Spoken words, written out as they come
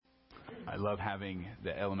I love having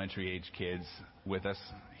the elementary age kids with us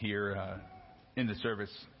here in the service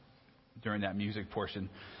during that music portion.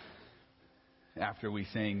 After we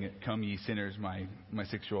sing "Come Ye Sinners," my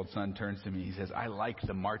 6-year-old son turns to me. He says, "I like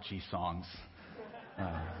the marchy songs."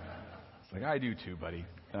 It's like, I do too, buddy.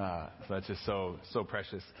 So that's just so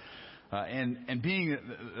precious. And being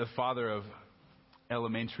the father of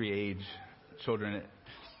elementary age children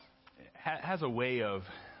has a way of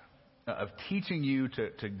teaching you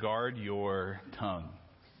to guard your tongue,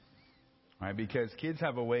 right? Because kids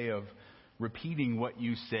have a way of repeating what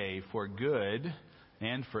you say for good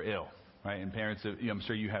and for ill, right? And parents, I'm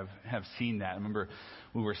sure you have seen that. I remember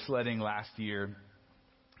we were sledding last year,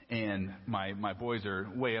 and my boys are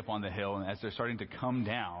way up on the hill, and as they're starting to come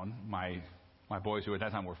down, my boys, who at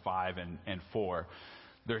that time were 5 and 4,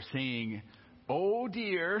 they're singing, "Oh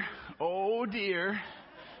dear, oh dear."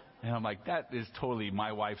 And I'm like, that is totally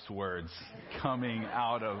my wife's words coming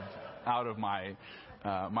out of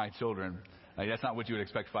my children. Like, that's not what you would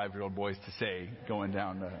expect 5-year-old boys to say going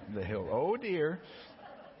down the hill. Oh dear.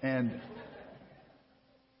 And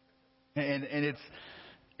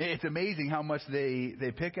it's amazing how much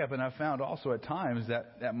they pick up. And I've found also at times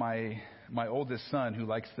that my oldest son, who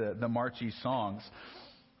likes the marchy songs,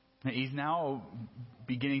 he's now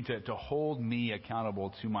beginning to hold me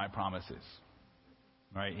accountable to my promises.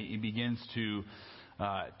 Right? He begins to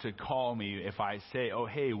call me if I say, "Oh,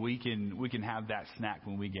 hey, we can have that snack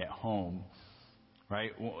when we get home."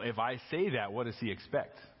 Right? Well, if I say that, what does he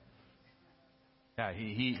expect? Yeah,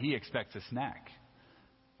 he expects a snack.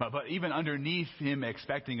 But even underneath him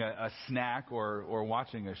expecting a snack or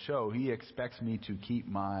watching a show, he expects me to keep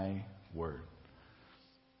my word.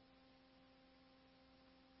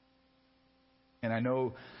 And I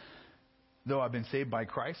know, though I've been saved by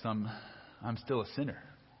Christ, I'm still a sinner.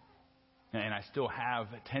 And I still have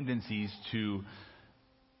tendencies to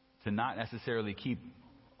not necessarily keep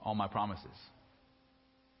all my promises.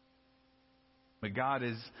 But God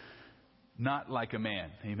is not like a man.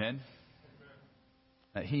 Amen?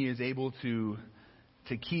 He is able to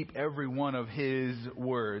keep every one of His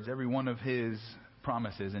words, every one of His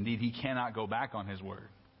promises. Indeed, He cannot go back on His word.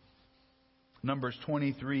 Numbers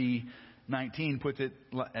 23:19 puts it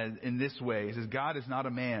in this way. It says, "God is not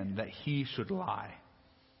a man that He should lie,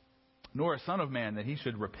 nor a son of man that He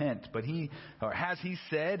should repent. But has He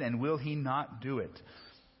said, and will He not do it?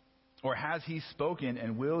 Or has He spoken,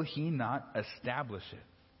 and will He not establish it?"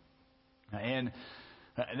 And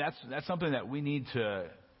that's something that we need to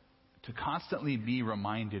constantly be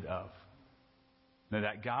reminded of.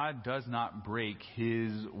 That God does not break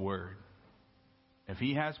His word. If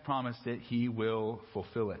He has promised it, He will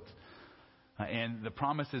fulfill it. And the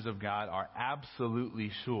promises of God are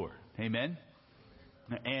absolutely sure. Amen?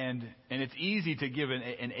 And it's easy to give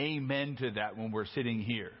an amen to that when we're sitting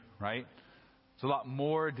here, right? It's a lot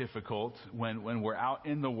more difficult when we're out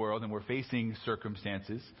in the world and we're facing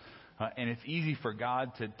circumstances. And it's easy for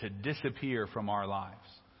God to disappear from our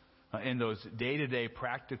lives. In those day-to-day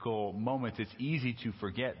practical moments, it's easy to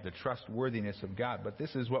forget the trustworthiness of God. But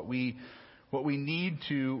this is what we need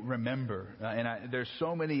to remember. There's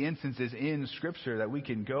so many instances in Scripture that we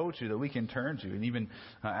can go to, that we can turn to. And even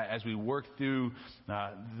as we work through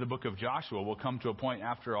the book of Joshua, we'll come to a point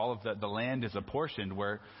after all of the land is apportioned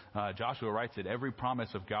where Joshua writes that every promise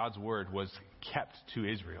of God's word was kept to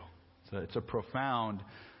Israel. So it's a profound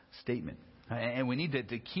statement. And we need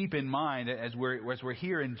to keep in mind as we're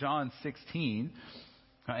here in John 16,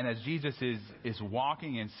 and as Jesus is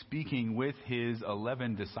walking and speaking with His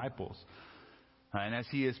 11 disciples, and as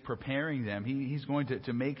He is preparing them, He's going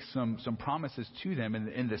to make some promises to them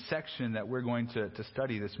in the section that we're going to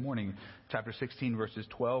study this morning, chapter 16, verses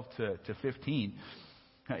 12 to 15.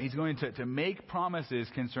 He's going to make promises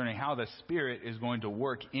concerning how the Spirit is going to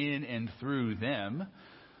work in and through them.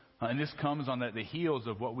 And this comes on the heels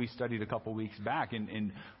of what we studied a couple weeks back.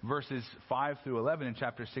 In verses 5 through 11 in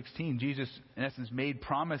chapter 16, Jesus, in essence, made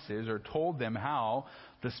promises or told them how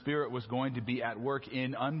the Spirit was going to be at work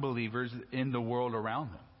in unbelievers in the world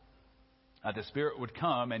around them. The Spirit would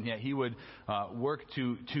come, and yet He would work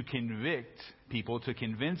to convict people, to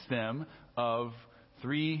convince them of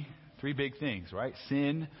three big things, right?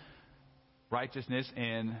 Sin, righteousness,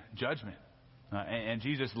 and judgment. And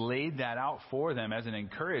Jesus laid that out for them as an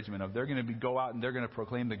encouragement of they're going to go out and they're going to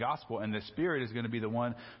proclaim the gospel, and the Spirit is going to be the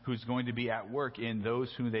one who's going to be at work in those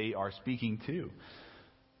who they are speaking to.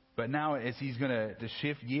 But now as He's going to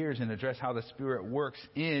shift gears and address how the Spirit works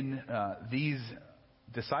in these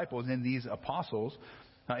disciples, in these apostles,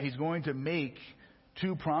 He's going to make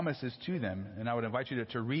 2 promises to them. And I would invite you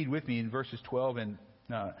to read with me in verses 12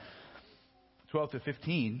 to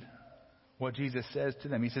 15. what Jesus says to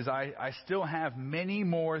them. He says, I still have many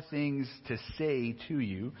more things to say to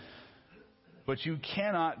you, but you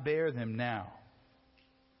cannot bear them now.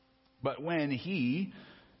 But when He,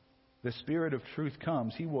 the Spirit of truth,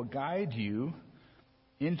 comes, He will guide you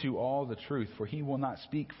into all the truth. For He will not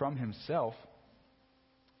speak from Himself,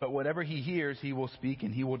 but whatever He hears, He will speak,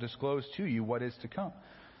 and He will disclose to you what is to come.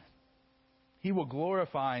 He will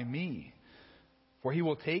glorify Me, for He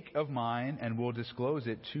will take of mine and will disclose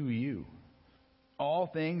it to you. All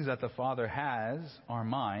things that the Father has are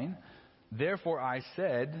mine. Therefore I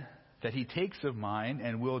said that He takes of mine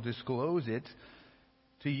and will disclose it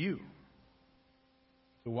to you.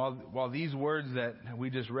 So while these words that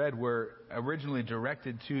we just read were originally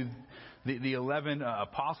directed to the 11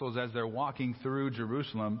 apostles as they're walking through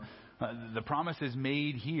Jerusalem, the promises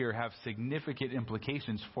made here have significant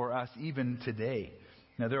implications for us even today.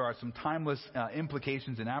 Now, there are some timeless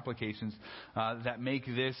implications and applications that make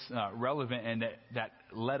this relevant and that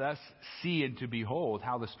let us see and to behold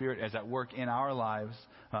how the Spirit is at work in our lives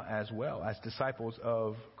as well as disciples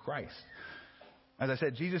of Christ. As I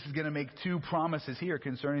said, Jesus is going to make two promises here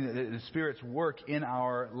concerning the Spirit's work in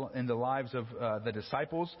the lives of the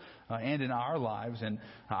disciples and in our lives. And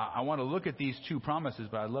I want to look at these two promises,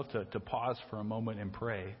 but I'd love to pause for a moment and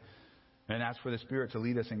pray and ask for the Spirit to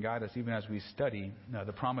lead us and guide us even as we study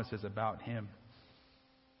the promises about Him.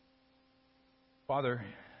 Father,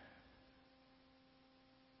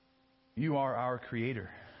 You are our Creator,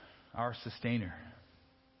 our Sustainer.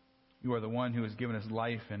 You are the one who has given us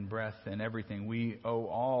life and breath and everything. We owe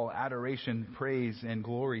all adoration, praise, and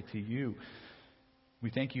glory to You. We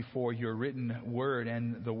thank You for Your written word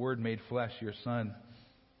and the Word made flesh, Your Son.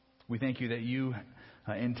 We thank You that You,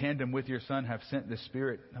 in tandem with Your Son, have sent the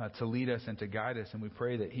Spirit to lead us and to guide us. And we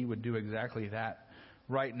pray that He would do exactly that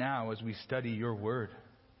right now as we study Your word.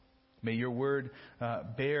 May Your word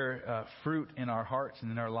bear fruit in our hearts and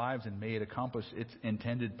in our lives, and may it accomplish its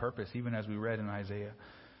intended purpose, even as we read in Isaiah.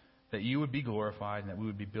 That You would be glorified and that we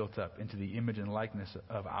would be built up into the image and likeness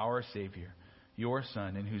of our Savior, Your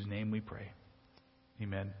Son, in whose name we pray.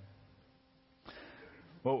 Amen.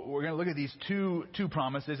 Well, we're going to look at these two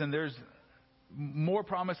promises, and there's more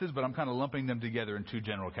promises, but I'm kind of lumping them together in two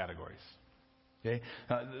general categories. Okay?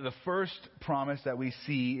 The first promise that we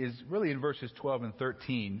see is really in verses 12 and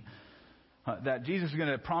 13, that Jesus is going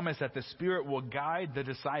to promise that the Spirit will guide the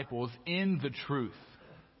disciples in the truth.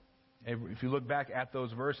 If you look back at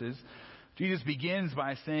those verses, Jesus begins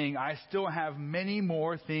by saying, I still have many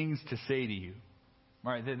more things to say to you.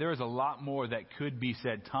 All right, there is a lot more that could be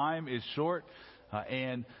said. Time is short,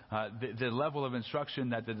 and the level of instruction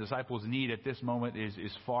that the disciples need at this moment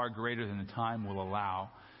is far greater than the time will allow.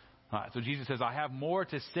 So Jesus says, I have more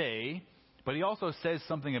to say, but He also says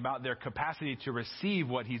something about their capacity to receive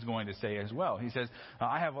what He's going to say as well. He says,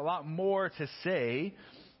 I have a lot more to say,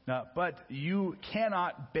 but you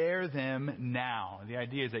cannot bear them now. The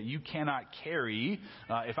idea is that you cannot carry.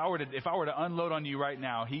 If I were to unload on you right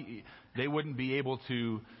now, they wouldn't be able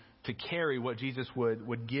to carry what Jesus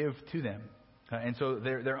would give to them. And so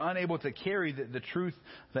they're unable to carry the truth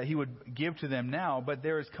that He would give to them now. But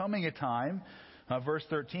there is coming a time, verse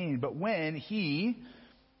 13, but when He,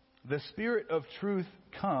 the Spirit of truth,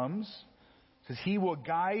 comes, says He will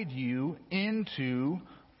guide you into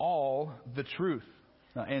all the truth.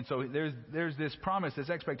 And so there's this promise, this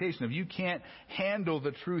expectation of you can't handle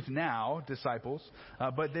the truth now, disciples,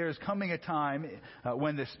 but there's coming a time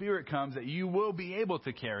when the Spirit comes that you will be able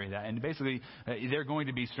to carry that. And basically, they're going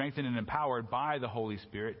to be strengthened and empowered by the Holy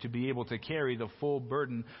Spirit to be able to carry the full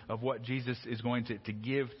burden of what Jesus is going to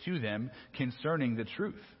give to them concerning the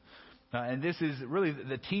truth. And this is really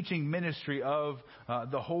the teaching ministry of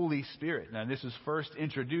the Holy Spirit. Now, this is first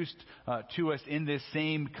introduced to us in this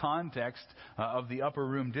same context of the upper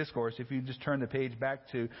room discourse. If you just turn the page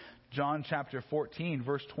back to John chapter 14,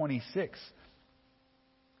 verse 26.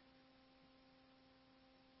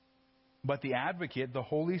 But the Advocate, the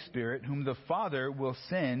Holy Spirit, whom the Father will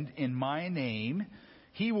send in my name,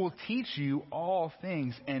 He will teach you all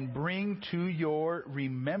things and bring to your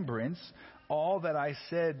remembrance all that I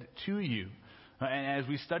said to you. And as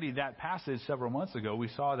we studied that passage several months ago, we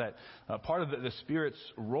saw that part of the Spirit's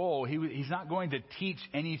role, He's not going to teach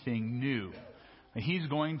anything new. He's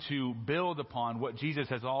going to build upon what Jesus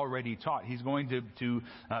has already taught. He's going to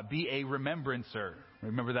be a remembrancer.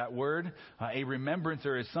 Remember that word? A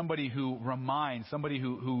remembrancer is somebody who reminds, somebody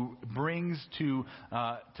who brings to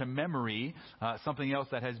memory something else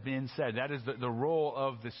that has been said. That is the role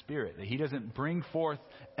of the Spirit. He doesn't bring forth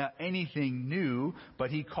anything new, but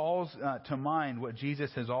he calls to mind what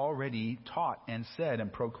Jesus has already taught and said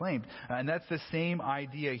and proclaimed. And that's the same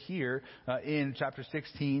idea here in chapter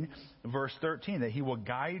 16, verse 13, that he will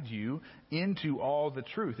guide you into all the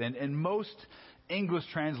truth. And most English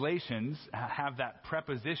translations have that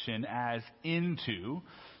preposition as into,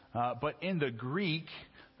 but in the Greek,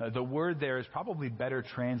 the word there is probably better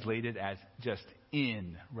translated as just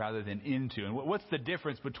in rather than into. And what's the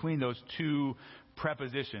difference between those two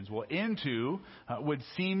prepositions? Well, into would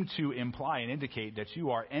seem to imply and indicate that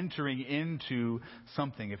you are entering into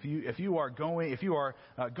something. If you are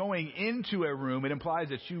going into a room, it implies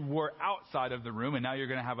that you were outside of the room, and now you're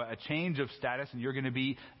going to have a change of status, and you're going to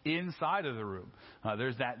be inside of the room.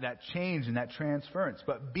 There's that change and that transference.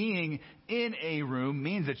 But being in a room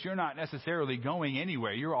means that you're not necessarily going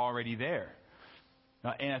anywhere. You're already there.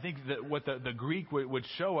 And I think that what the Greek would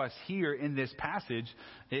show us here in this passage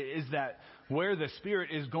is that where the Spirit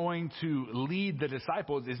is going to lead the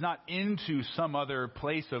disciples is not into some other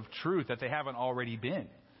place of truth that they haven't already been.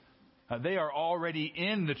 They are already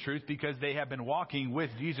in the truth because they have been walking with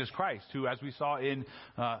Jesus Christ, who, as we saw in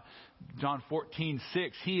John 14:6,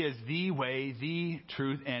 He is the way, the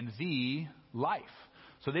truth, and the life.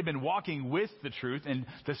 So they've been walking with the truth, and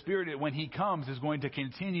the Spirit, when He comes, is going to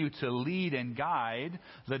continue to lead and guide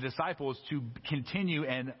the disciples to continue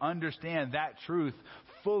and understand that truth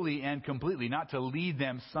fully and completely, not to lead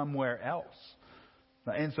them somewhere else.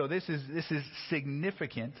 And so this is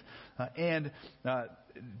significant. And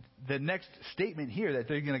the next statement here, that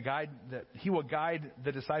they're going to guide, that He will guide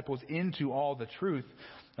the disciples into all the truth.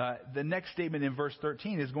 The next statement in verse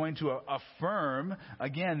 13 is going to affirm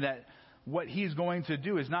again that what He's going to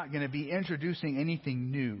do is not going to be introducing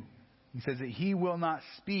anything new. He says that He will not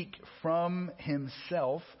speak from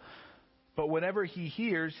Himself, but whatever He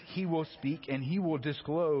hears, He will speak, and He will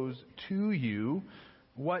disclose to you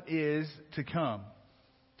what is to come.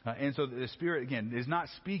 And so the Spirit, again, is not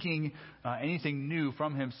speaking anything new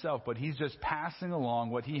from Himself, but He's just passing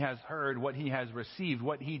along what He has heard, what He has received,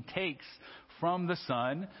 what He takes from the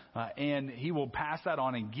Son, and He will pass that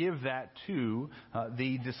on and give that to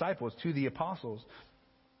the disciples, to the apostles.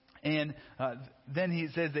 And then He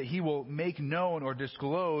says that He will make known or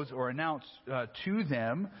disclose or announce to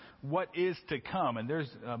them what is to come. And there's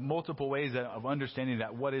multiple ways of understanding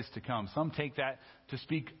that what is to come. Some take that to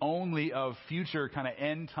speak only of future kind of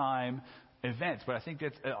end time events, but I think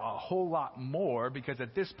that's a whole lot more, because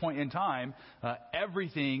at this point in time,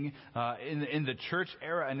 everything in the church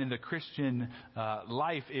era and in the Christian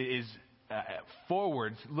life is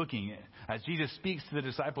forwards looking. As Jesus speaks to the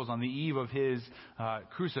disciples on the eve of His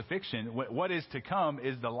crucifixion, what is to come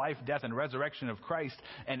is the life, death, and resurrection of Christ,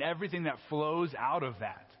 and everything that flows out of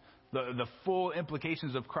that. The full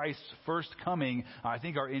implications of Christ's first coming, I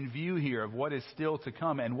think, are in view here of what is still to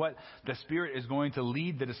come and what the Spirit is going to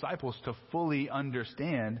lead the disciples to fully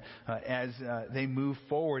understand as they move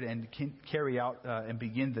forward and carry out and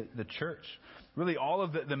begin the church. Really, all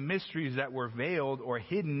of the mysteries that were veiled or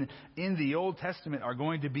hidden in the Old Testament are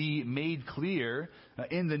going to be made clear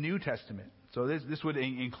in the New Testament. So this would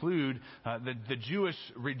include the Jewish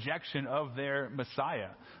rejection of their Messiah,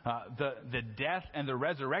 the death and the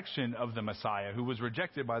resurrection of the Messiah, who was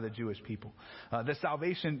rejected by the Jewish people, the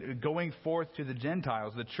salvation going forth to the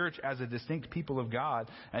Gentiles, the church as a distinct people of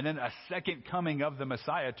God, and then a second coming of the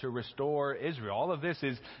Messiah to restore Israel. All of this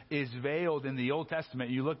is veiled in the Old Testament.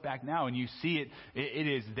 You look back now and you see it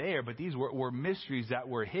is there, but these were mysteries that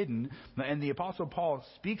were hidden. And the Apostle Paul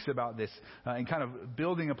speaks about this and kind of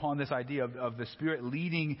building upon this idea of the Spirit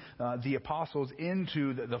leading the apostles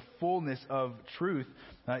into the fullness of truth.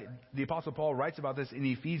 The Apostle Paul writes about this in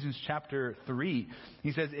Ephesians chapter 3.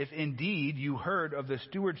 He says, "If indeed you heard of the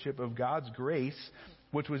stewardship of God's grace,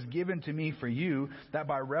 which was given to me for you, that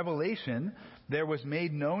by revelation there was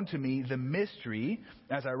made known to me the mystery,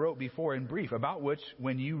 as I wrote before in brief, about which,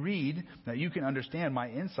 when you read, you can understand my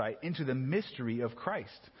insight into the mystery of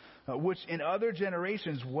Christ, which in other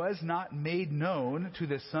generations was not made known to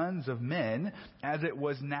the sons of men, as it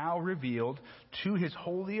was now revealed to His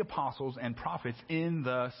holy apostles and prophets in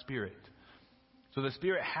the Spirit." So the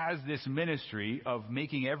Spirit has this ministry of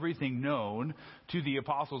making everything known to the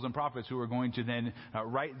apostles and prophets, who are going to then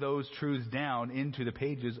write those truths down into the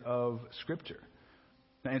pages of Scripture.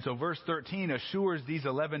 And so verse 13 assures these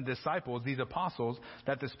 11 disciples, these apostles,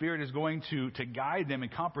 that the Spirit is going to guide them in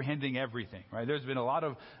comprehending everything. Right? There's been a lot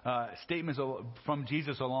of statements from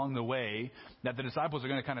Jesus along the way that the disciples are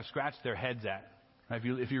going to kind of scratch their heads at.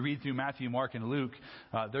 If you read through Matthew, Mark, and Luke,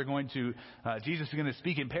 Jesus is going to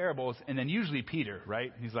speak in parables, and then usually Peter,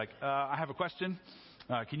 right? He's like, I have a question.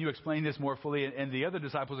 Can you explain this more fully? And the other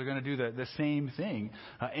disciples are going to do the same thing.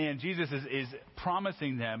 And Jesus is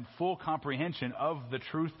promising them full comprehension of the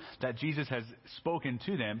truth that Jesus has spoken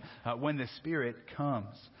to them when the Spirit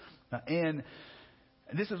comes. And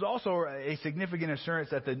this is also a significant assurance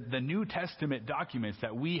that the New Testament documents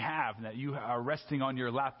that we have, that you are resting on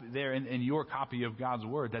your lap there in your copy of God's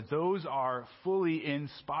Word, that those are fully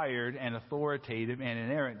inspired and authoritative and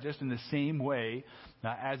inerrant, just in the same way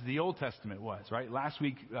as the Old Testament was, right? Last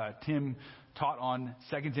week, Tim taught on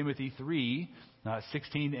 2 Timothy 3,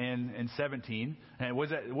 16 and 17. And what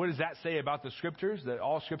does that say about the Scriptures? That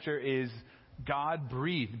all Scripture is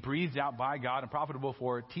God-breathed out by God and profitable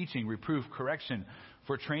for teaching, reproof, correction,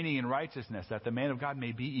 for training in righteousness, that the man of God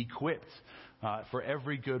may be equipped for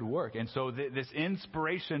every good work. And so this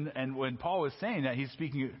inspiration, and when Paul is saying that, he's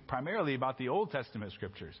speaking primarily about the Old Testament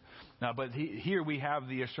Scriptures. But here we have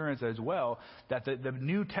the assurance as well that the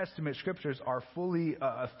New Testament Scriptures are fully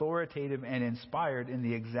authoritative and inspired in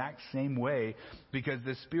the exact same way, because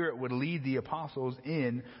the Spirit would lead the apostles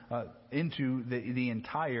into the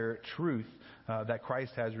entire truth that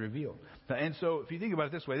Christ has revealed. And so if you think about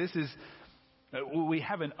it this way, we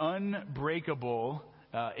have an unbreakable,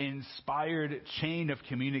 inspired chain of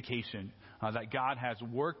communication that God has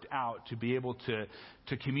worked out to be able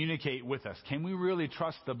to communicate with us. Can we really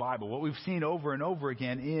trust the Bible? What we've seen over and over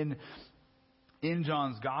again in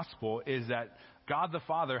John's Gospel is that God the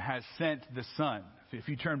Father has sent the Son. If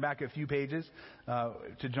you turn back a few pages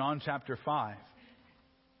to John chapter 5,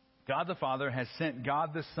 God the Father has sent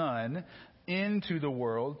God the Son into the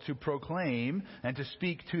world to proclaim and to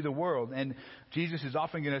speak to the world. And Jesus is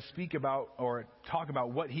often going to speak about or talk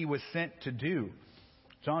about what he was sent to do.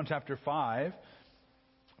 John chapter 5,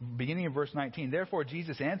 beginning in verse 19. Therefore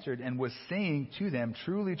Jesus answered and was saying to them,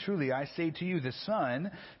 Truly, truly, I say to you, the Son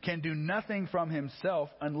can do nothing from himself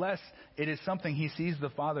unless it is something he sees the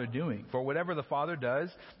Father doing. For whatever the Father does,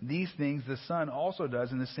 these things the Son also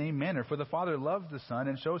does in the same manner. For the Father loves the Son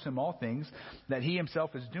and shows him all things that he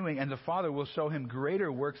himself is doing, and the Father will show him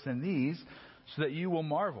greater works than these, so that you will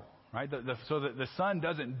marvel. Right? So that the Son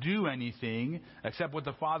doesn't do anything except what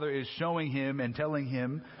the Father is showing him and telling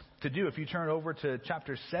him to do. If you turn over to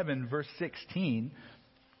chapter 7, verse 16,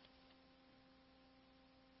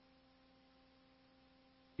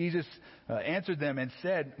 Jesus answered them and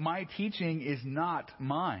said, My teaching is not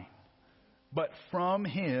mine, but from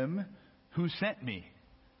him who sent me.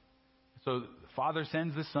 So the Father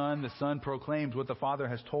sends the Son proclaims what the Father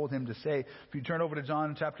has told him to say. If you turn over to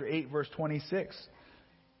John chapter 8, verse 26,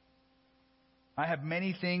 I have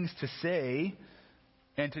many things to say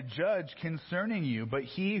and to judge concerning you, but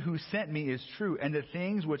he who sent me is true, and the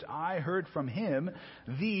things which I heard from him,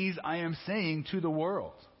 these I am saying to the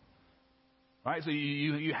world. Right? So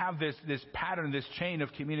you have this pattern, this chain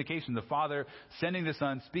of communication. The Father sending the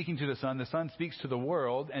Son, speaking to the Son speaks to the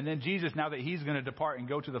world, and then Jesus, now that he's going to depart and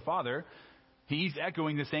go to the Father, he's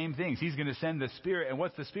echoing the same things. He's going to send the Spirit, and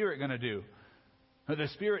what's the Spirit going to do? The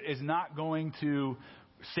Spirit is not going to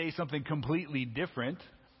say something completely different,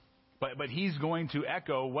 but he's going to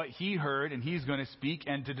echo what he heard, and he's going to speak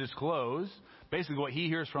and to disclose basically what he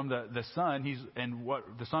hears from the Son, and what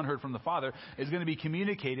the Son heard from the Father is going to be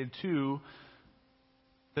communicated to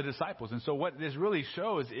the disciples. And so what this really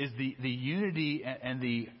shows is the unity and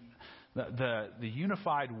the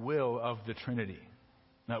unified will of the Trinity,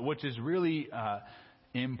 which is really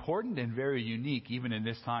important and very unique even in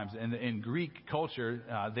this times. And in Greek culture,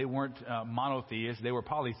 they weren't monotheists, they were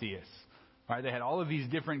polytheists. Right? They had all of these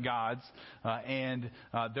different gods, and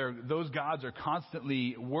those gods are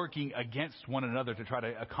constantly working against one another to try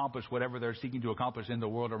to accomplish whatever they're seeking to accomplish in the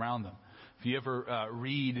world around them. If you ever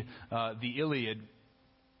read the Iliad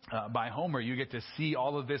by Homer, you get to see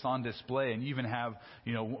all of this on display, and you even have,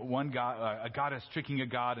 one god, a goddess tricking a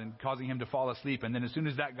god and causing him to fall asleep, and then as soon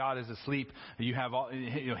as that god is asleep, you have all,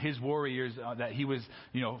 his warriors that he was,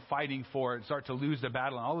 fighting for start to lose the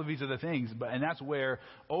battle, and all of these other things. And that's where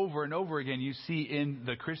over and over again you see in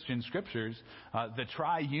the Christian scriptures the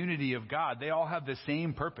tri-unity of God. They all have the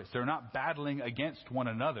same purpose. They're not battling against one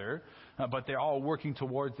another, but they're all working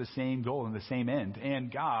towards the same goal and the same end.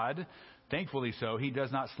 And God, thankfully so, he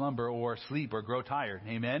does not slumber or sleep or grow tired.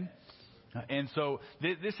 Amen? And so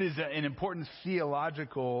this is an important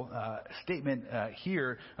theological statement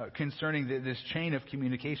here concerning this chain of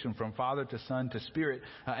communication from Father to Son to Spirit.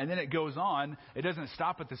 And then it goes on. It doesn't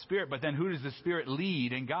stop at the Spirit, but then who does the Spirit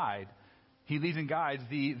lead and guide? He leads and guides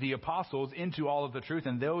the apostles into all of the truth,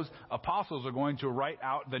 and those apostles are going to write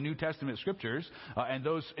out the New Testament scriptures, and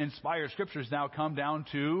those inspired scriptures now come down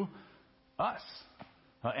to us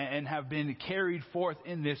and have been carried forth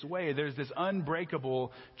in this way. There's this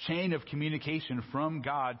unbreakable chain of communication from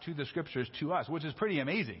God to the scriptures to us, which is pretty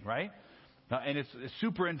amazing, right? And it's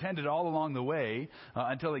superintended all along the way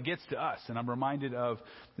until it gets to us. And I'm reminded of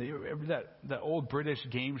that old British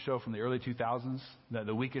game show from the early 2000s,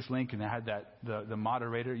 the Weakest Link, and they had the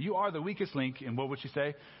moderator. You are the weakest link, and what would she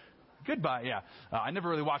say? Goodbye. Yeah, I never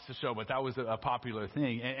really watched the show, but that was a popular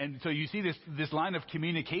thing. And so you see this line of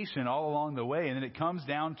communication all along the way, and then it comes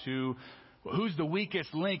down to who's the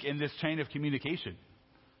weakest link in this chain of communication.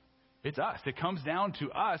 It's us. It comes down to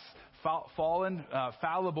us, fallen,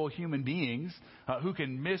 fallible human beings who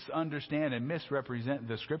can misunderstand and misrepresent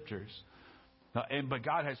the scriptures. But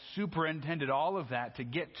God has superintended all of that to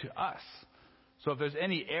get to us. So if there's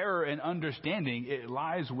any error in understanding, it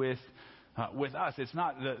lies with us. It's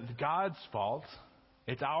not God's fault.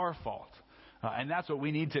 It's our fault. And that's what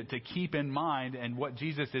we need to keep in mind, and what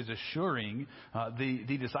Jesus is assuring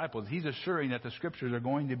the disciples. He's assuring that the scriptures are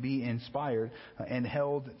going to be inspired and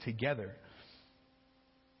held together,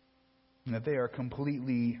 and that they are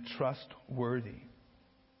completely trustworthy.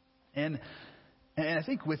 And I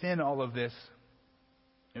think within all of this,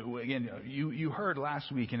 again, you heard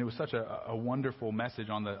last week, and it was such a wonderful message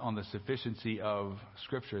on the sufficiency of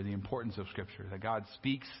Scripture, the importance of Scripture, that God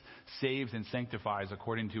speaks, saves, and sanctifies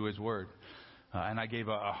according to His Word. And I gave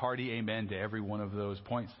a hearty amen to every one of those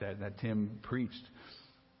points that Tim preached.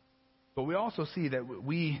 But we also see that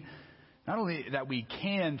not only that we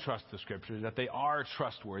can trust the Scriptures, that they are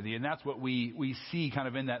trustworthy, and that's what we see kind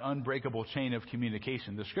of in that unbreakable chain of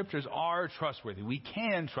communication. The Scriptures are trustworthy. We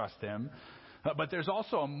can trust them. But there's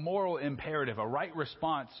also a moral imperative. A right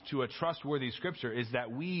response to a trustworthy Scripture is that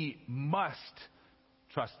we must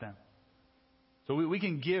trust them. So we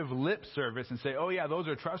can give lip service and say, oh yeah, those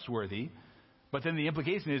are trustworthy. But then the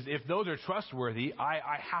implication is, if those are trustworthy, I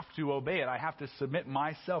have to obey it. I have to submit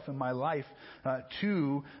myself and my life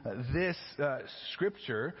to this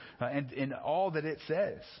Scripture and in all that it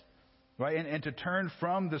says. Right? And to turn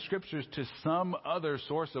from the Scriptures to some other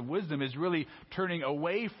source of wisdom is really turning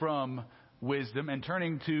away from wisdom and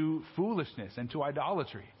turning to foolishness and to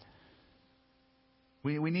idolatry.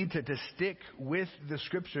 We need to stick with the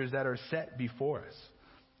Scriptures that are set before us.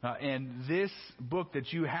 And this book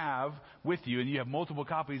that you have with you, and you have multiple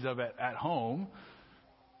copies of it at home,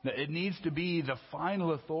 it needs to be the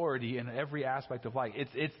final authority in every aspect of life.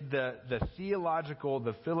 It's the theological,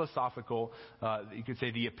 the philosophical, you could say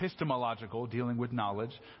the epistemological, dealing with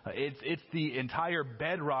knowledge. It's the entire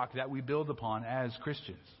bedrock that we build upon as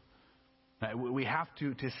Christians. We have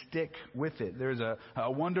to stick with it. There's a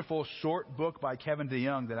wonderful short book by Kevin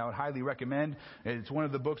DeYoung that I would highly recommend. It's one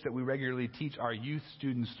of the books that we regularly teach our youth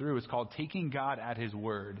students through. It's called Taking God at His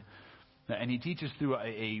Word. And he teaches through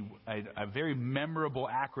a very memorable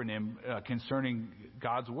acronym concerning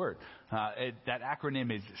God's Word. That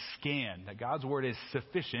acronym is SCAN, that God's Word is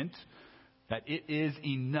sufficient, that it is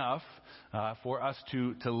enough for us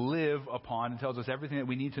to live upon. It tells us everything that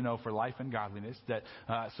we need to know for life and godliness.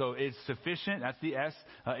 So it's sufficient, that's the S.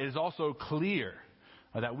 It is also clear,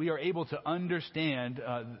 that we are able to understand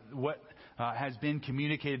what has been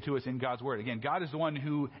communicated to us in God's Word. Again, God is the one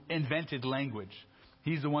who invented language.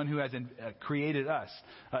 He's the one who has created us.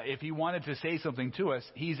 If He wanted to say something to us,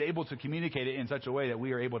 He's able to communicate it in such a way that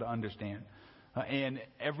we are able to understand. And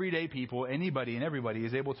everyday people, anybody and everybody,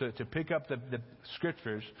 is able to pick up the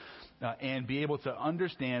Scriptures and be able to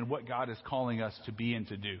understand what God is calling us to be and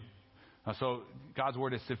to do. So God's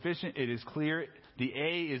Word is sufficient. It is clear. The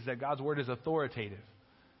A is that God's Word is authoritative.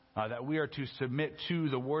 That we are to submit to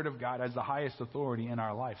the Word of God as the highest authority in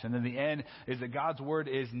our lives. And then the N is that God's Word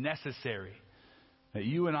is necessary. That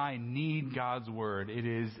you and I need God's Word. It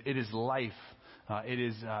is life. It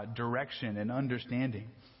is direction and understanding.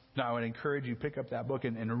 Now, I would encourage you to pick up that book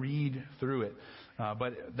and read through it.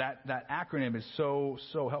 But that acronym is so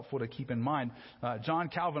helpful to keep in mind. John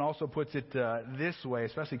Calvin also puts it this way,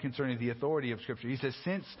 especially concerning the authority of Scripture. He says,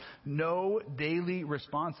 since no daily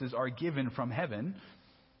responses are given from heaven,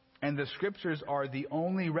 and the Scriptures are the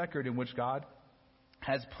only record in which God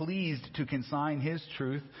has pleased to consign His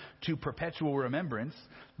truth to perpetual remembrance,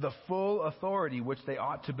 the full authority which they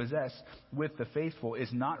ought to possess with the faithful is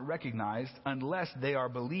not recognized unless they are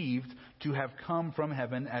believed to have come from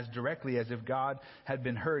heaven as directly as if God had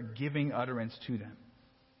been heard giving utterance to them.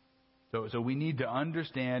 So we need to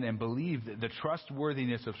understand and believe the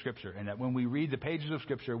trustworthiness of Scripture, and that when we read the pages of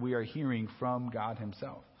Scripture, we are hearing from God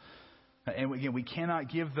Himself. And again, we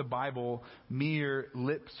cannot give the Bible mere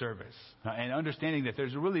lip service. And understanding that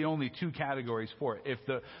there's really only two categories for it.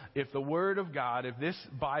 If the Word of God, if this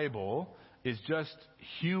Bible is just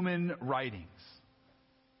human writings,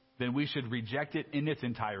 then we should reject it in its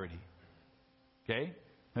entirety. Okay?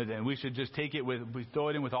 And then we should just take it we throw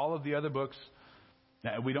it in with all of the other books.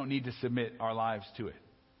 We don't need to submit our lives to it.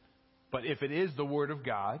 But if it is the Word of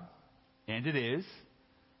God, and it is,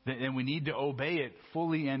 then we need to obey it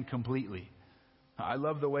fully and completely. I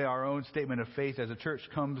love the way our own statement of faith as a church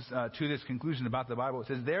comes to this conclusion about the Bible. It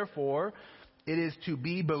says, therefore, it is to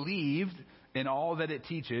be believed in all that it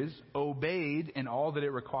teaches, obeyed in all that it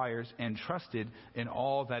requires, and trusted in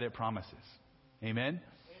all that it promises. Amen?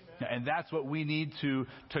 And that's what we need to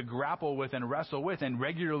grapple with and wrestle with and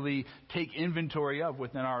regularly take inventory of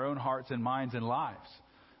within our own hearts and minds and lives.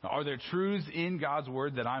 Are there truths in God's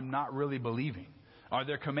Word that I'm not really believing? Are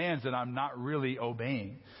there commands that I'm not really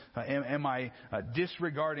obeying? Am I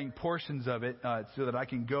disregarding portions of it so that I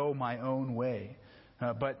can go my own way?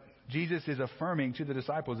 But Jesus is affirming to the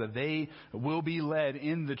disciples that they will be led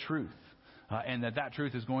in the truth, and that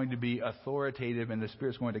truth is going to be authoritative, and the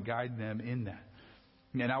Spirit's going to guide them in that.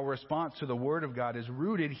 And our response to the Word of God is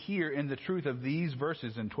rooted here in the truth of these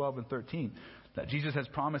verses in 12 and 13. That Jesus has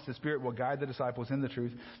promised the Spirit will guide the disciples in the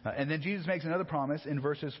truth. And then Jesus makes another promise in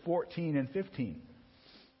verses 14 and 15.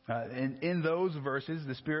 And in those verses,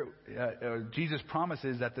 the Spirit, Jesus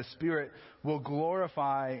promises that the Spirit will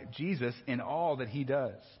glorify Jesus in all that He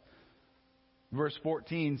does. Verse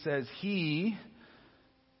 14 says, He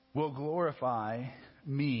will glorify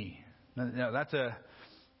me. Now that's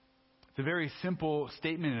it's a very simple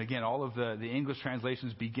statement. And again, all of the English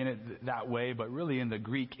translations begin it that way, but really in the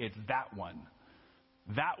Greek, it's that one.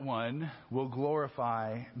 That one will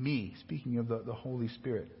glorify me. Speaking of the Holy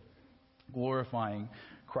Spirit, glorifying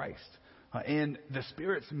Christ. And the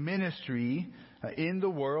Spirit's ministry in the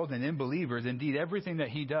world and in believers, indeed everything that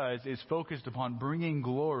He does is focused upon bringing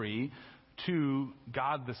glory to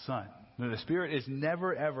God the Son. The Spirit is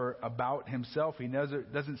never, ever about Himself. He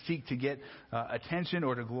doesn't seek to get attention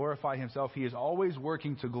or to glorify Himself. He is always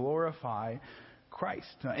working to glorify Christ.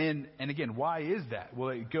 And again, why is that? Well,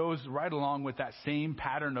 it goes right along with that same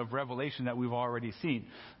pattern of revelation that we've already seen.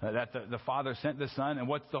 That the Father sent the Son. And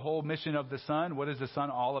what's the whole mission of the Son? What is the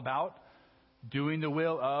Son all about? Doing the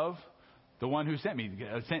will of the one who sent me,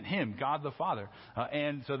 sent Him, God the Father.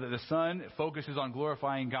 And so that the Son focuses on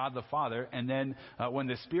glorifying God the Father. And then when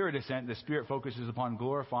the Spirit is sent, the Spirit focuses upon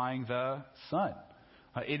glorifying the Son.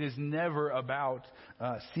 It is never about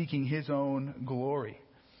seeking His own glory.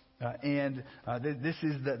 This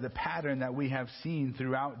is the pattern that we have seen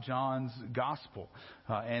throughout John's Gospel.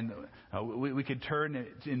 We could turn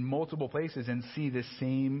it in multiple places and see this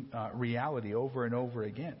same reality over and over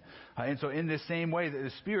again. And so in this same way, that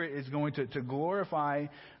the Spirit is going to glorify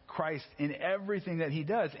Christ in everything that He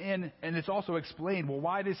does. And it's also explained, well,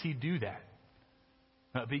 why does He do that?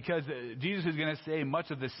 Because Jesus is going to say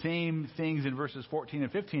much of the same things in verses 14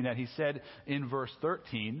 and 15 that He said in verse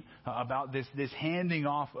 13 about this handing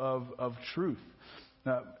off of truth.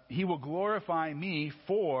 He will glorify me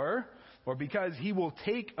because He will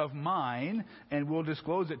take of mine and will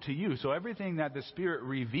disclose it to you. So everything that the Spirit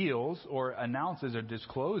reveals or announces or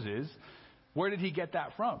discloses, where did He get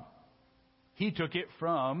that from? He took it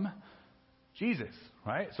from Jesus,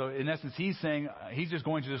 right? So in essence, He's saying He's just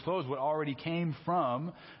going to disclose what already came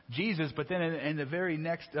from Jesus. But then in the very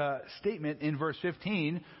next statement in verse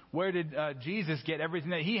 15, where did Jesus get everything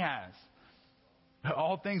that He has?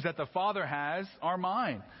 All things that the Father has are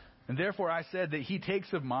mine. And therefore I said that He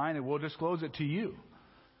takes of mine and will disclose it to you.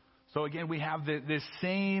 So again, we have this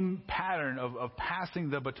same pattern of passing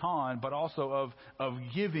the baton, but also of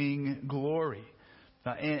giving glory.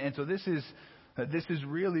 And so this is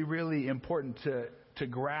really, really important to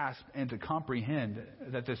grasp and to comprehend,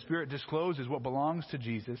 that the Spirit discloses what belongs to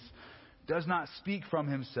Jesus, does not speak from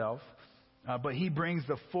Himself, but He brings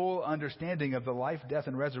the full understanding of the life, death,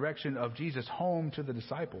 and resurrection of Jesus home to the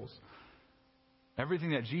disciples.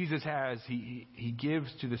 Everything that Jesus has, He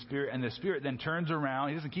gives to the Spirit, and the Spirit then turns around.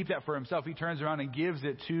 He doesn't keep that for Himself. He turns around and gives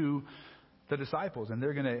it to the disciples, and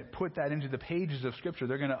they're going to put that into the pages of Scripture.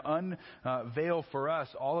 They're going to unveil for us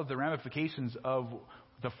all of the ramifications of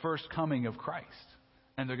the first coming of Christ,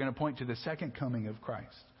 and they're going to point to the second coming of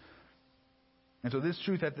Christ. And so this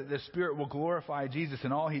truth that the Spirit will glorify Jesus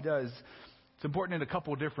in all He does, it's important in a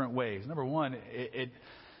couple different ways. Number one,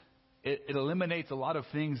 it eliminates a lot of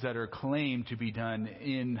things that are claimed to be done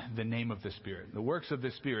in the name of the Spirit. The works of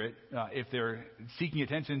the Spirit, if they're seeking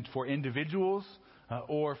attention for individuals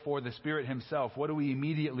or for the Spirit Himself, what do we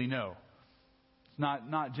immediately know? It's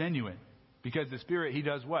not genuine. Because the Spirit, He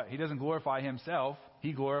does what? He doesn't glorify Himself.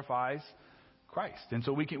 He glorifies Christ. And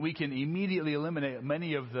so we can immediately eliminate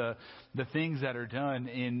many of the things that are done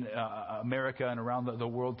in America and around the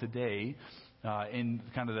world today in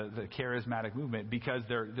kind of the charismatic movement, because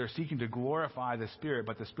they're seeking to glorify the Spirit,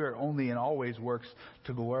 but the Spirit only and always works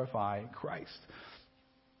to glorify Christ.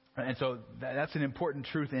 And so that's an important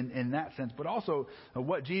truth in that sense. But also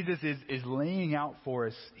what Jesus is laying out for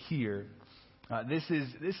us here, this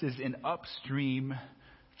is an upstream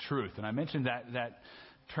truth. And I mentioned that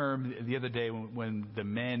term the other day when the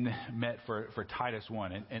men met for Titus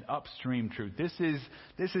 1, an upstream truth. This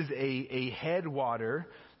is a headwater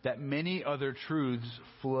that many other truths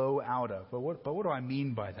flow out of. But what do I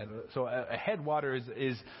mean by that? So a headwater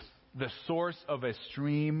is the source of a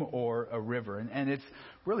stream or a river. And it's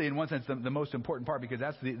really, in one sense, the most important part, because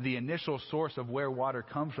that's the initial source of where water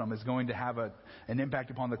comes from is going to have an impact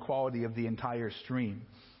upon the quality of the entire stream.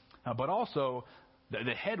 But also,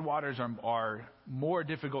 the headwaters are more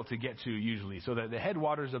difficult to get to usually. So the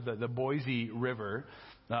headwaters of the Boise River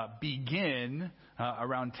begin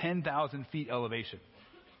around 10,000 feet elevation.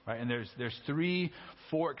 Right? And there's 3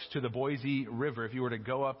 forks to the Boise River. If you were to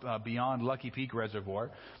go up beyond Lucky Peak Reservoir,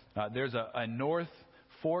 there's a north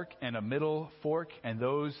fork and a middle fork, and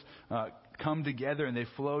those come together and they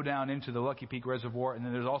flow down into the Lucky Peak Reservoir. And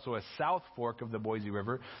then there's also a south fork of the Boise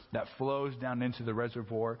River that flows down into the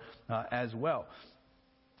reservoir as well.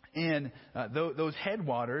 And those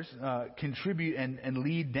headwaters contribute and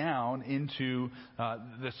lead down into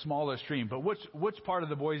the smaller stream. But which part of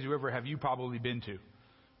the Boise River have you probably been to?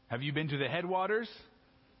 Have you been to the headwaters?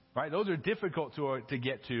 Right, those are difficult to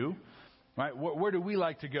get to. Right, where do we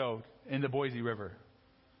like to go in the Boise River?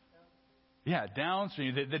 Yeah,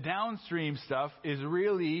 downstream. The downstream stuff is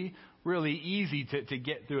really, really easy to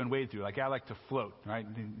get through and wade through. Like I like to float, right?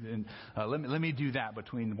 And let me do that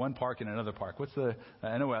between one park and another park. What's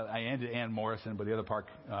I know I ended Ann Morrison, but the other park,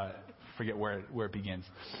 forget where it begins.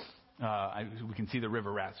 We can see the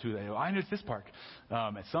river rats. I know it's this park.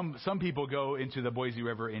 Some people go into the Boise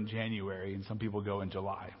River in January, and some people go in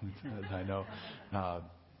July. As I know,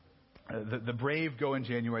 the brave go in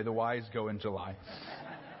January, the wise go in July.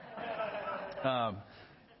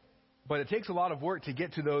 But it takes a lot of work to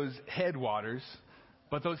get to those headwaters.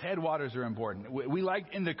 But those headwaters are important. We like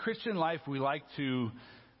in the Christian life. We like to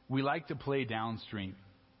play downstream.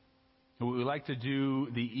 We like to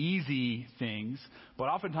do the easy things, but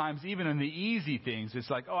oftentimes even in the easy things,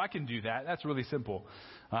 it's like, oh, I can do that. That's really simple.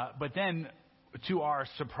 But then, to our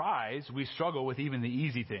surprise, we struggle with even the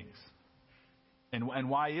easy things.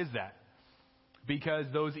 And why is that? Because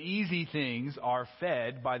those easy things are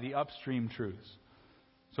fed by the upstream truths.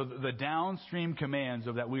 So the downstream commands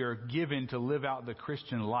that we are given to live out the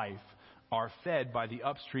Christian life are fed by the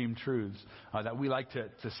upstream truths that we like to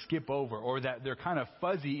skip over, or that they're kind of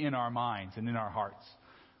fuzzy in our minds and in our hearts.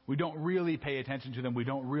 We don't really pay attention to them. We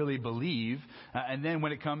don't really believe. And then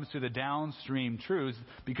when it comes to the downstream truths,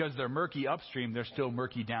 because they're murky upstream, they're still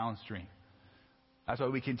murky downstream. That's why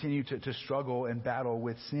we continue to struggle and battle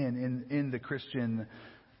with sin in the Christian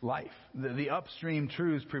life. The upstream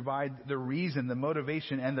truths provide the reason, the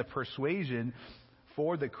motivation, and the persuasion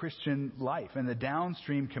for the Christian life. And the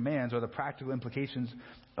downstream commands are the practical implications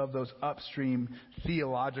of those upstream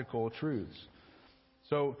theological truths.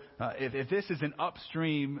 So if this is an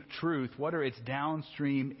upstream truth, what are its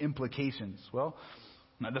downstream implications? Well,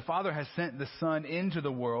 the Father has sent the Son into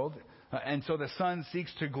the world, and so the Son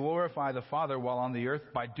seeks to glorify the Father while on the earth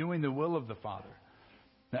by doing the will of the Father.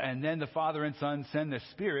 And then the Father and Son send the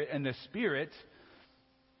Spirit, and the Spirit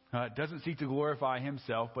doesn't seek to glorify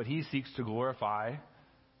Himself, but He seeks to glorify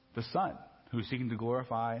the Son, who's seeking to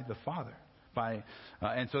glorify the Father.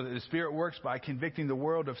 And so the Spirit works by convicting the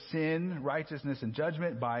world of sin, righteousness, and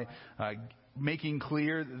judgment, by making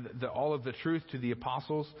clear all of the truth to the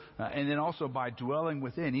apostles, and then also by dwelling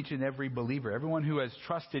within each and every believer. Everyone who has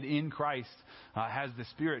trusted in Christ has the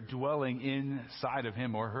Spirit dwelling inside of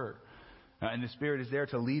him or her. And the Spirit is there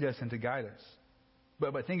to lead us and to guide us.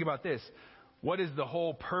 But think about this. What is the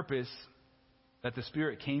whole purpose that the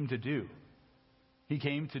Spirit came to do? He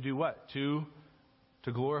came to do what? To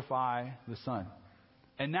glorify the Son.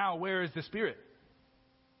 And now where is the Spirit?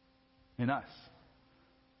 In us.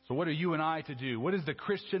 So what are you and I to do? What is the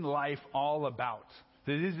Christian life all about?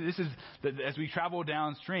 This is as we travel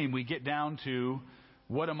downstream, we get down to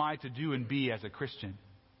what am I to do and be as a Christian?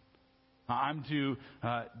 I'm to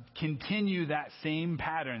continue that same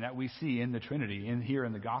pattern that we see in the Trinity, here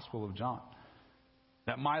in the Gospel of John.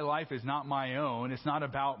 That my life is not my own. It's not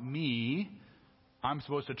about me. I'm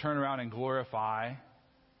supposed to turn around and glorify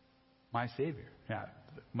my Savior. Yeah,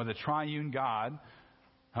 the triune God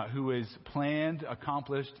who has planned,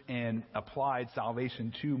 accomplished, and applied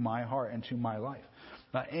salvation to my heart and to my life.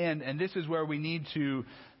 And this is where we need to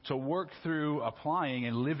work through applying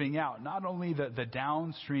and living out not only the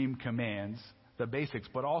downstream commands, the basics,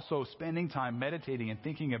 but also spending time meditating and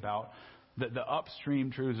thinking about the upstream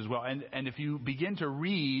truths as well. And if you begin to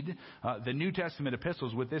read the New Testament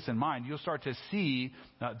epistles with this in mind, you'll start to see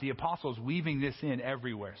the apostles weaving this in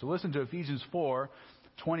everywhere. So listen to Ephesians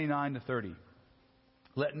 4:29-30.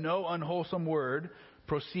 Let no unwholesome word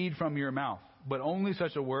proceed from your mouth, but only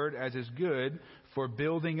such a word as is good for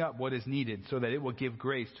building up what is needed, so that it will give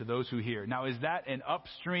grace to those who hear. Now, is that an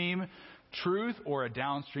upstream truth or a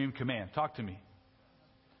downstream command? Talk to me.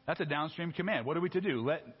 That's a downstream command. What are we to do?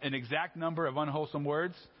 Let an exact number of unwholesome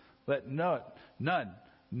words? Let none.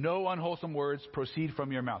 No unwholesome words proceed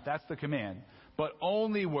from your mouth. That's the command. But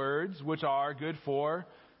only words which are good for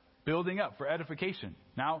building up, for edification.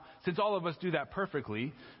 Now, since all of us do that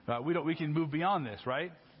perfectly, we can move beyond this,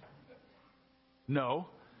 right? No.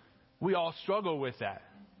 We all struggle with that.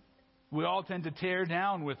 We all tend to tear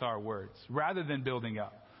down with our words rather than building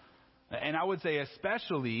up. And I would say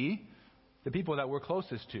especially the people that we're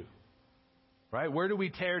closest to, right? Where do we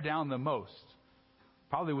tear down the most?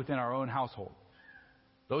 Probably within our own household.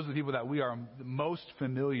 Those are the people that we are most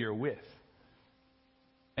familiar with.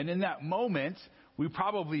 And in that moment, we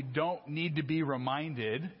probably don't need to be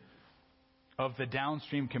reminded of the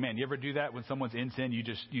downstream command. You ever do that when someone's in sin?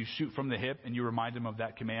 You shoot from the hip and you remind them of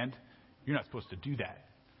that command. You're not supposed to do that.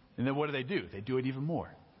 And then what do? They do it even more,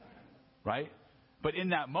 right? But in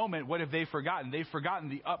that moment, what have they forgotten? They've forgotten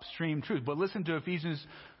the upstream truth. But listen to Ephesians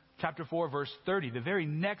chapter 4, verse 30, the very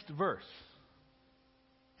next verse.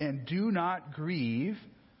 And do not grieve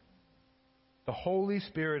the Holy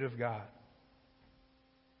Spirit of God,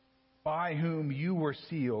 by whom you were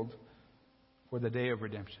sealed for the day of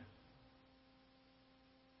redemption.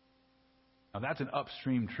 Now that's an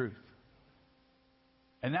upstream truth.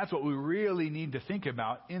 And that's what we really need to think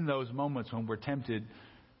about in those moments when we're tempted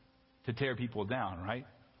to tear people down, right?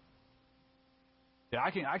 Yeah,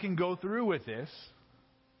 I can go through with this,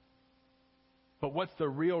 but what's the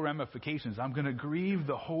real ramifications? I'm going to grieve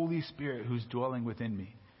the Holy Spirit who's dwelling within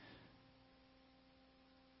me.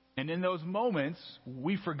 And in those moments,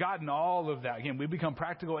 we've forgotten all of that. Again, we become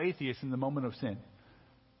practical atheists in the moment of sin.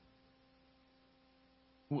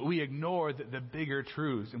 We ignore the bigger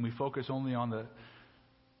truths and we focus only on the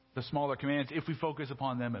smaller commands, if we focus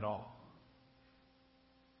upon them at all.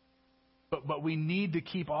 But we need to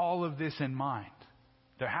keep all of this in mind.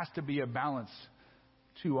 There has to be a balance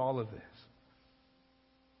to all of this.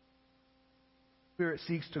 Spirit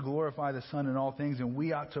seeks to glorify the Son in all things, and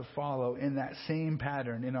we ought to follow in that same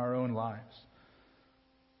pattern in our own lives.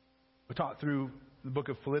 We taught through the book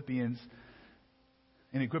of Philippians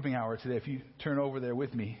in Equipping Hour today. If you turn over there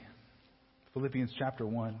with me, Philippians chapter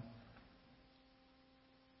 1.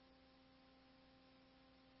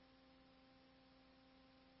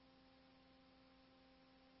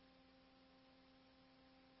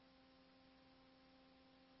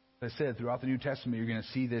 As I said, throughout the New Testament, you're going to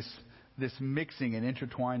see this mixing and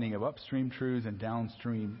intertwining of upstream truths and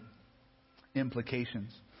downstream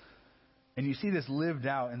implications. And you see this lived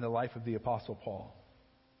out in the life of the Apostle Paul.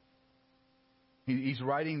 He's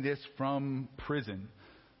writing this from prison.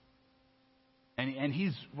 And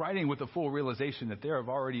he's writing with the full realization that there have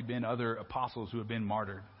already been other apostles who have been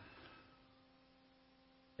martyred.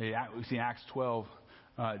 We see in Acts 12,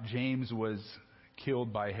 James was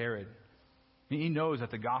killed by Herod. He knows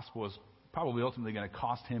that the gospel is probably ultimately going to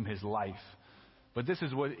cost him his life. But this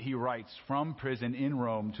is what he writes from prison in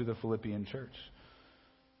Rome to the Philippian church.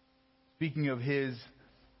 Speaking of his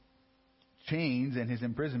chains and his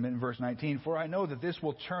imprisonment in verse 19, for I know that this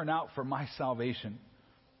will turn out for my salvation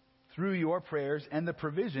through your prayers and the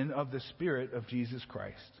provision of the Spirit of Jesus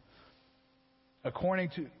Christ, according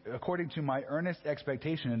to my earnest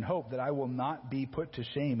expectation and hope that I will not be put to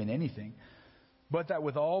shame in anything, but that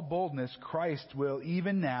with all boldness Christ will,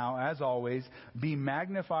 even now, as always, be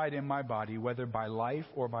magnified in my body, whether by life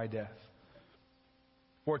or by death.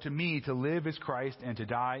 For to me, to live is Christ, and to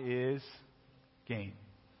die is gain.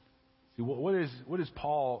 See, what is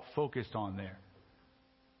Paul focused on there?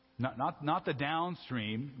 Not the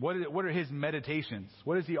downstream. What are his meditations?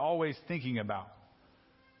 What is he always thinking about?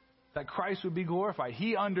 That Christ would be glorified.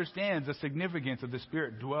 He understands the significance of the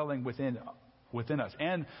Spirit dwelling within us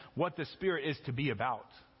and what the Spirit is to be about.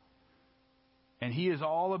 And he is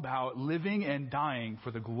all about living and dying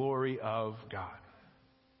for the glory of God.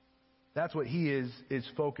 That's what he is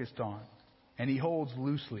focused on, and he holds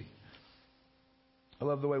loosely. I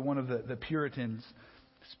love the way one of the Puritans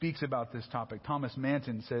speaks about this topic. Thomas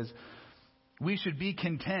Manton says, We should be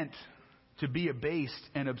content to be abased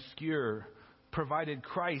and obscure, provided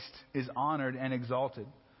Christ is honored and exalted.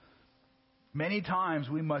 Many times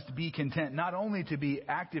we must be content not only to be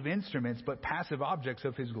active instruments, but passive objects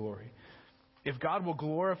of His glory. If God will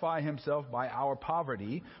glorify Himself by our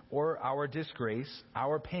poverty or our disgrace,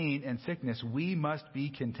 our pain and sickness, we must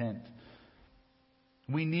be content.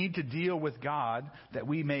 We need to deal with God that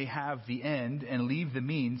we may have the end and leave the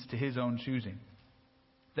means to His own choosing.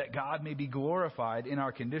 That God may be glorified in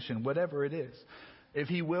our condition, whatever it is. If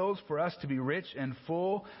He wills for us to be rich and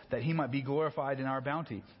full, that He might be glorified in our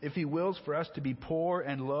bounty. If He wills for us to be poor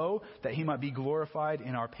and low, that He might be glorified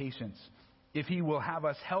in our patience. If He will have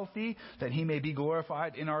us healthy, that He may be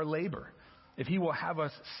glorified in our labor. If He will have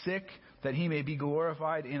us sick, that He may be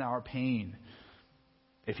glorified in our pain.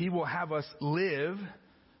 If He will have us live,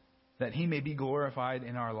 that He may be glorified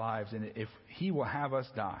in our lives. And if He will have us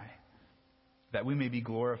die, that we may be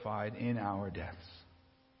glorified in our deaths.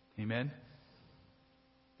 Amen?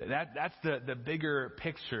 That's the bigger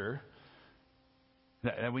picture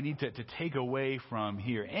that we need to take away from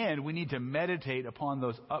here. And we need to meditate upon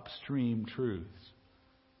those upstream truths.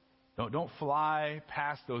 Don't fly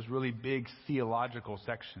past those really big theological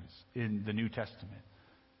sections in the New Testament.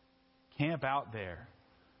 Camp out there.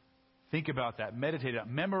 Think about that. Meditate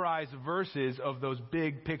on. Memorize verses of those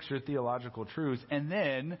big picture theological truths, and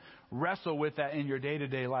then wrestle with that in your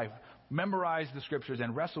day-to-day life. Memorize the scriptures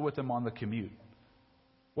and wrestle with them on the commute.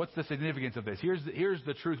 What's the significance of this? Here's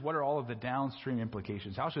the truth. What are all of the downstream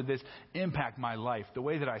implications? How should this impact my life, the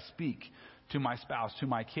way that I speak to my spouse, to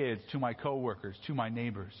my kids, to my coworkers, to my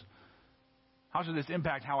neighbors? How should this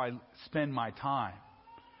impact how I spend my time?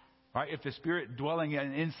 Right? If the Spirit dwelling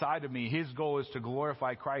inside of me, His goal is to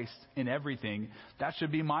glorify Christ in everything, that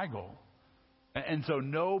should be my goal. And so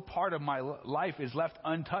no part of my life is left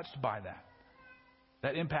untouched by that.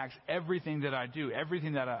 That impacts everything that I do,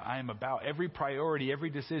 everything that I am about, every priority, every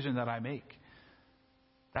decision that I make.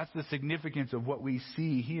 That's the significance of what we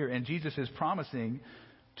see here. And Jesus is promising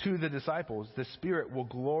to the disciples, the Spirit will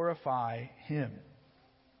glorify Him.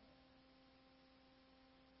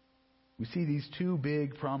 We see these two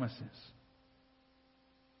big promises,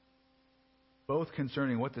 both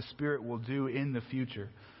concerning what the Spirit will do in the future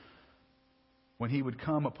when He would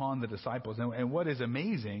come upon the disciples. And what is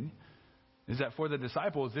amazing is that for the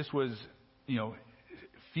disciples, this was,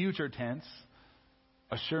 future tense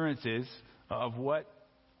assurances of what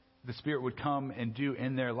the Spirit would come and do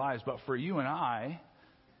in their lives. But for you and I,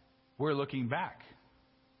 we're looking back,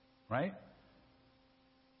 right?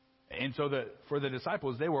 And so for the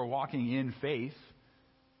disciples, they were walking in faith.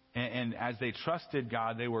 And as they trusted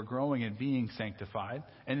God, they were growing and being sanctified.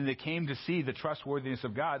 And then they came to see the trustworthiness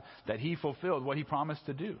of God, that He fulfilled what He promised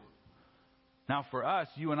to do. Now for us,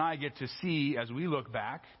 you and I get to see, as we look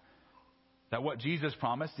back, that what Jesus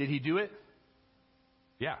promised, did He do it?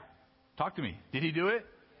 Yeah. Talk to me. Did He do it?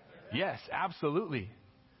 Yes, absolutely.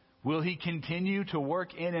 Will He continue to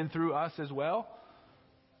work in and through us as well?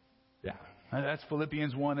 Yeah. And that's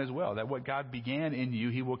Philippians 1 as well, that what God began in you,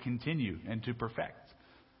 He will continue and to perfect.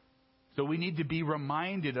 So we need to be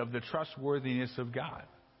reminded of the trustworthiness of God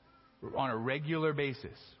on a regular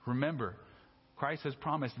basis. Remember, Christ has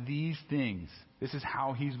promised these things. This is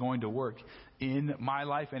how He's going to work in my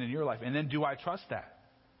life and in your life. And then do I trust that?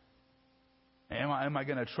 Am I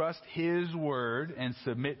going to trust His word and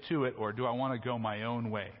submit to it, or do I want to go my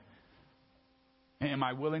own way? Am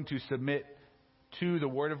I willing to submit to the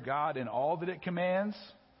Word of God in all that it commands,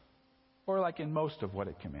 or like in most of what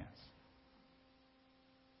it commands?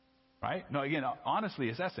 Right? No, again, honestly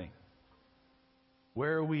assessing.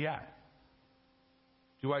 Where are we at?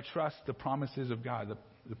 Do I trust the promises of God,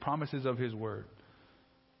 the promises of His Word?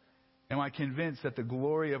 Am I convinced that the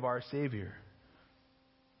glory of our Savior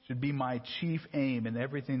should be my chief aim in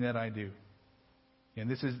everything that I do? And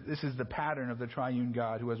this is the pattern of the triune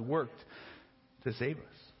God who has worked to save us.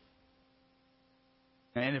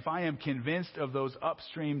 And if I am convinced of those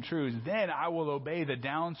upstream truths, then I will obey the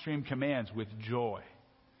downstream commands with joy.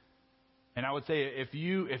 And I would say if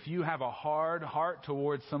you have a hard heart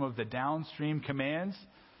towards some of the downstream commands,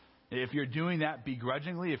 if you're doing that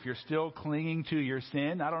begrudgingly, if you're still clinging to your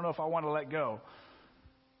sin, I don't know if I want to let go.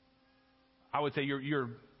 I would say you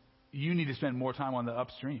need to spend more time on the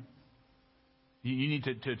upstream. You need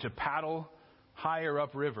to paddle higher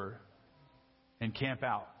upriver and camp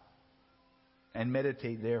out and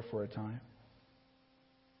meditate there for a time.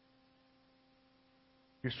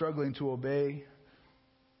 If you're struggling to obey,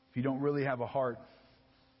 if you don't really have a heart,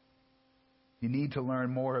 you need to learn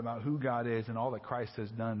more about who God is and all that Christ has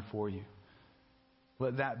done for you.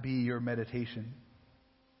 Let that be your meditation.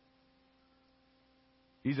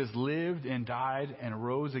 Jesus lived and died and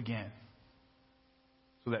rose again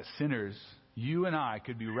so that sinners, you and I,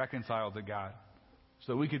 could be reconciled to God,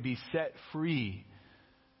 so that we could be set free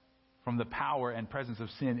from the power and presence of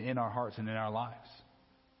sin in our hearts and in our lives.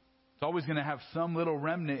 It's always going to have some little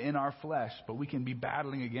remnant in our flesh, but we can be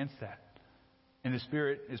battling against that. And the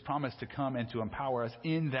Spirit is promised to come and to empower us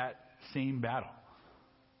in that same battle.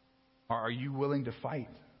 Are you willing to fight?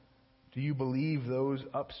 Do you believe those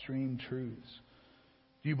upstream truths?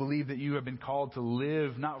 Do you believe that you have been called to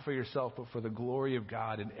live not for yourself, but for the glory of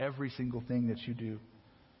God in every single thing that you do?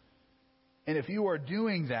 And if you are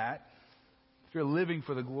doing that, if you're living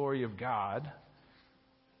for the glory of God,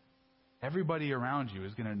 everybody around you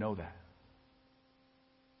is going to know that.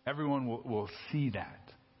 Everyone will see that.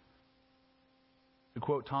 To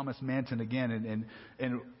quote Thomas Manton again,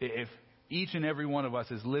 and if each and every one of us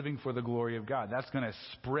is living for the glory of God, that's going to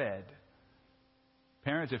spread.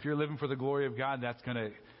 Parents, if you're living for the glory of God, that's going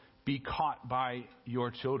to be caught by your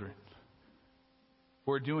children. If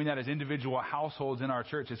we're doing that as individual households in our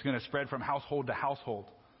church, it's going to spread from household to household.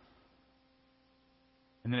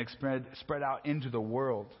 And then it spread out into the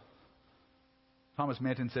world. Thomas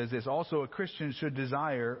Manton says this: also a Christian should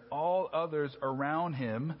desire all others around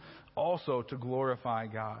him also to glorify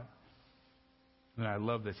God. And I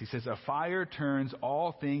love this. He says, a fire turns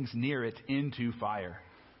all things near it into fire,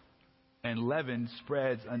 and leaven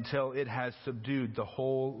spreads until it has subdued the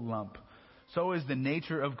whole lump. So is the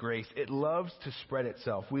nature of grace. It loves to spread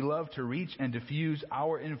itself. We love to reach and diffuse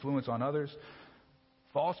our influence on others.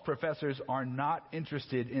 False professors are not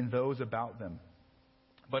interested in those about them.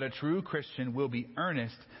 But a true Christian will be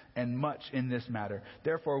earnest and much in this matter.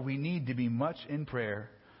 Therefore, we need to be much in prayer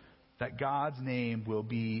that God's name will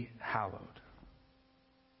be hallowed.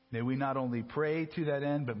 May we not only pray to that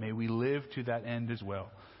end, but may we live to that end as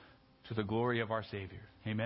well, to the glory of our Savior. Amen.